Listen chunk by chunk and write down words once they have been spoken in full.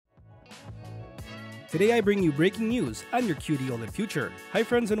Today I bring you breaking news on your QD-OLED future. Hi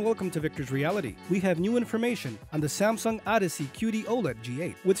friends and welcome to Viktors Reality. We have new information on the Samsung Odyssey QD-OLED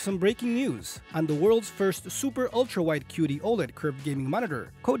G8 with some breaking news on the world's first Super Ultrawide QD-OLED curved gaming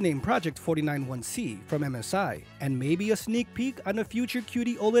monitor, codenamed Project 491C from MSI, and maybe a sneak peek on a future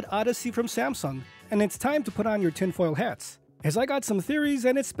QD-OLED Odyssey from Samsung. And it's time to put on your tinfoil hats, as I got some theories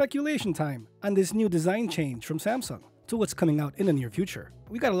and it's speculation time on this new design change from Samsung to what's coming out in the near future.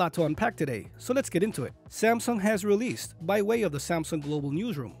 We got a lot to unpack today, so let's get into it. Samsung has released, by way of the Samsung Global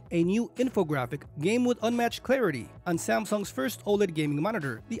Newsroom, a new infographic game with unmatched clarity on Samsung's first OLED gaming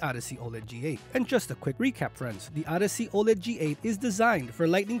monitor, the Odyssey OLED G8. And just a quick recap friends, the Odyssey OLED G8 is designed for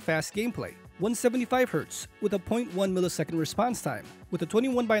lightning-fast gameplay. 175Hz with a 0.1 millisecond response time, with a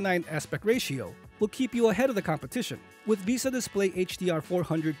 21:9 aspect ratio, will keep you ahead of the competition, with VISA Display HDR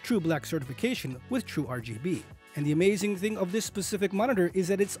 400 True Black certification with True RGB. And the amazing thing of this specific monitor is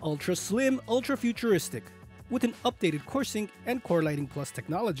that it's ultra slim, ultra futuristic, with an updated CoreSync and Core Lighting Plus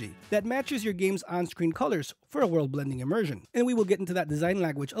technology that matches your game's on-screen colors for a world-blending immersion. And we will get into that design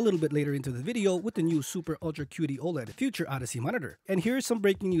language a little bit later into the video with the new Super Ultra QD-OLED future Odyssey monitor. And here's some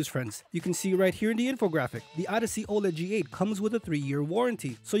breaking news friends. You can see right here in the infographic, the Odyssey OLED G8 comes with a 3-year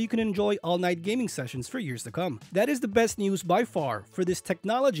warranty, so you can enjoy all-night gaming sessions for years to come. That is the best news by far for this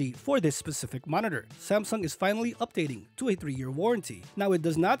technology for this specific monitor. Samsung is finally updating to a 3-year warranty. Now it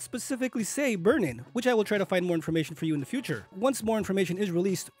does not specifically say burn-in, which I will try to find more information for you in the future. Once more information is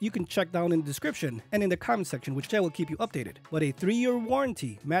released, you can check down in the description and in the comment section, which I will keep you updated. But a 3-year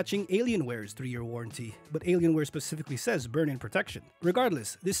warranty matching Alienware's 3-year warranty, but Alienware specifically says burn-in protection.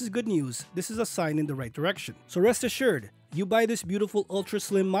 Regardless, this is good news. This is a sign in the right direction. So rest assured, you buy this beautiful ultra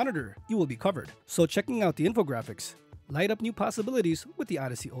slim monitor, you will be covered. So checking out the infographics, light up new possibilities with the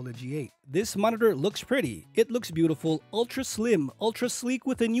Odyssey OLED G8. This monitor looks pretty, it looks beautiful, ultra slim, ultra sleek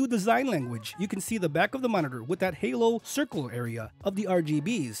with a new design language. You can see the back of the monitor with that halo circle area of the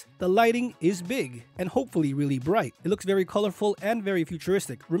RGBs. The lighting is big and hopefully really bright. It looks very colorful and very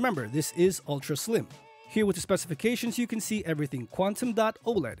futuristic. Remember, this is ultra slim. Here with the specifications, you can see everything quantum dot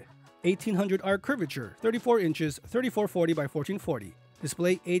OLED, 1800R curvature, 34 inches, 3440 by 1440.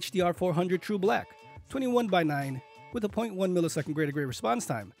 Display HDR 400 True Black, 21:9, with a 0.1 millisecond gray-to-gray response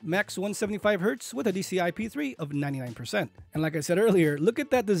time, max 175Hz with a DCI-P3 of 99%. And like I said earlier, look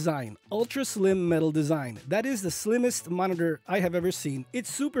at that design, ultra slim metal design. That is the slimmest monitor I have ever seen. It's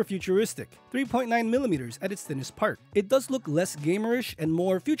super futuristic, 3.9 millimeters at its thinnest part. It does look less gamerish and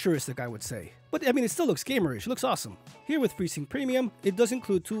more futuristic, I would say. But I mean, it still looks gamerish, it looks awesome. Here with FreeSync Premium, it does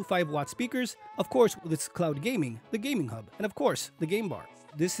include two 5-watt speakers, of course with its cloud gaming, the gaming hub, and of course, the game bar.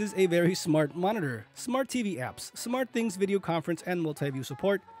 This is a very smart monitor, smart TV apps, SmartThings video conference and multi-view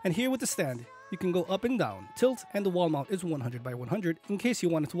support, and here with the stand, you can go up and down, tilt, and the wall mount is 100 by 100 in case you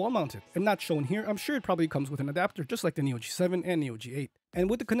wanted to wall mount it. And not shown here, I'm sure it probably comes with an adapter just like the Neo G7 and Neo G8. And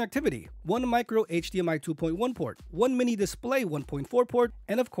with the connectivity, one micro HDMI 2.1 port, one mini display 1.4 port,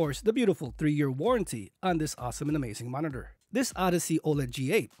 and of course the beautiful 3-year warranty on this awesome and amazing monitor. This Odyssey OLED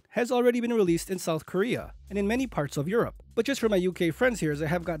G8 has already been released in South Korea and in many parts of Europe. But just for my UK friends here, as I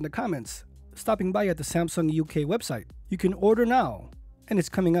have gotten the comments, stopping by at the Samsung UK website, you can order now, and it's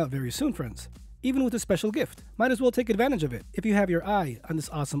coming out very soon friends. Even with a special gift. Might as well take advantage of it if you have your eye on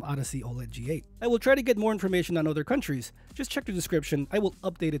this awesome Odyssey OLED G8. I will try to get more information on other countries. Just check the description. I will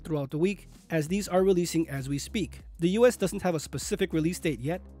update it throughout the week as these are releasing as we speak. The US doesn't have a specific release date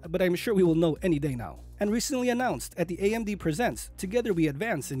yet, but I'm sure we will know any day now. And recently announced at the AMD Presents Together We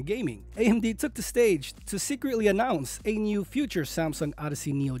Advance in Gaming, AMD took the stage to secretly announce a new future Samsung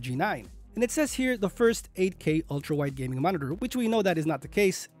Odyssey Neo G9. And it says here the first 8K ultra-wide gaming monitor, which we know that is not the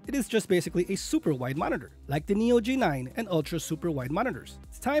case. It is just basically a super wide monitor, like the Neo G9 and ultra super wide monitors.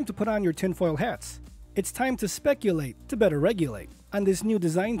 It's time to put on your tinfoil hats. It's time to speculate to better regulate on this new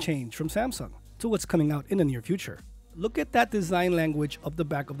design change from Samsung to what's coming out in the near future. Look at that design language of the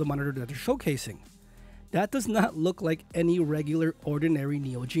back of the monitor that they're showcasing. That does not look like any regular ordinary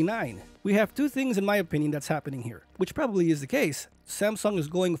Neo G9. We have two things in my opinion that's happening here, which probably is the case. Samsung is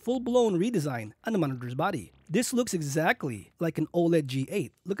going full-blown redesign on the monitor's body. This looks exactly like an OLED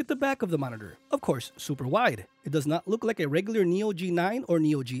G8. Look at the back of the monitor. Of course, super wide. It does not look like a regular Neo G9 or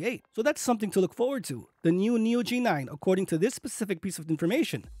Neo G8. So that's something to look forward to. The new Neo G9, according to this specific piece of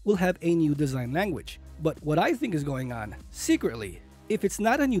information, will have a new design language. But what I think is going on, secretly, if it's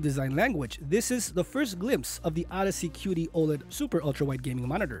not a new design language, this is the first glimpse of the Odyssey QD-OLED Super Ultrawide Gaming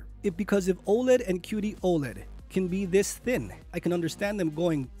Monitor. Because if OLED and QD-OLED can be this thin, I can understand them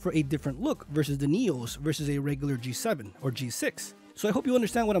going for a different look versus the Neos versus a regular G7 or G6. So I hope you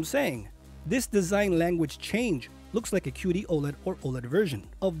understand what I'm saying. This design language change looks like a QD-OLED or OLED version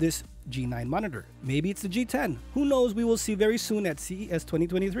of this G9 monitor. Maybe it's the G10. Who knows, we will see very soon at CES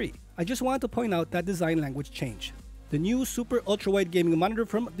 2023. I just wanted to point out that design language change. The new Super Ultrawide gaming monitor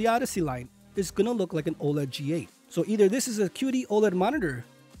from the Odyssey line is gonna look like an OLED G8. So either this is a QD-OLED monitor,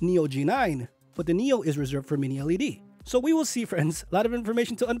 Neo G9, but the Neo is reserved for mini LED. So we will see, friends. A lot of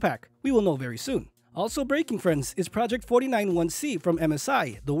information to unpack. We will know very soon. Also breaking, friends, is Project 491C from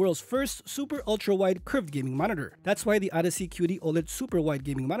MSI, the world's first super ultra-wide curved gaming monitor. That's why the Odyssey QD-OLED super wide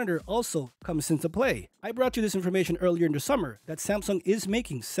gaming monitor also comes into play. I brought you this information earlier in the summer that Samsung is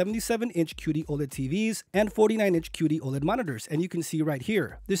making 77-inch QD-OLED TVs and 49-inch QD-OLED monitors, and you can see right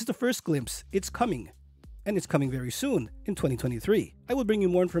here. This is the first glimpse. It's coming. And it's coming very soon in 2023. I will bring you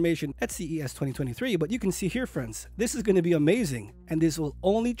more information at CES 2023, but you can see here, friends, this is going to be amazing, and this will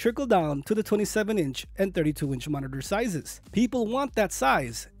only trickle down to the 27-inch and 32-inch monitor sizes. People want that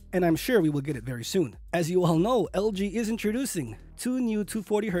size, and I'm sure we will get it very soon. As you all know, LG is introducing two new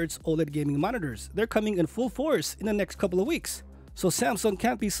 240Hz OLED gaming monitors. They're coming in full force in the next couple of weeks. So Samsung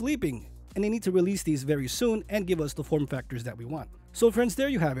can't be sleeping, and they need to release these very soon and give us the form factors that we want. So friends, there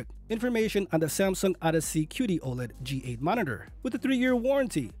you have it. Information on the Samsung Odyssey QD-OLED G8 monitor with a 3-year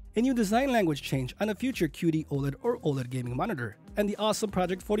warranty, a new design language change on a future QD-OLED or OLED gaming monitor, and the awesome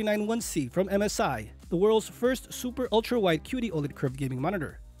Project 491C from MSI, the world's first super ultra-wide QD-OLED curved gaming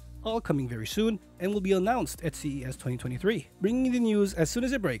monitor. All coming very soon and will be announced at CES 2023. Bringing you the news as soon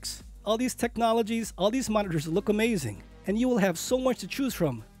as it breaks. All these technologies, all these monitors look amazing, and you will have so much to choose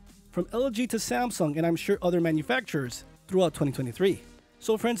from LG to Samsung and I'm sure other manufacturers throughout 2023.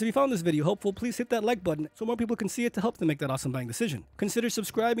 So friends, if you found this video helpful, please hit that like button so more people can see it to help them make that awesome buying decision. Consider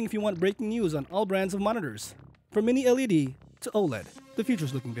subscribing if you want breaking news on all brands of monitors. From mini LED to OLED, the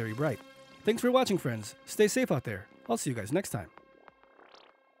future's looking very bright. Thanks for watching, friends. Stay safe out there. I'll see you guys next time.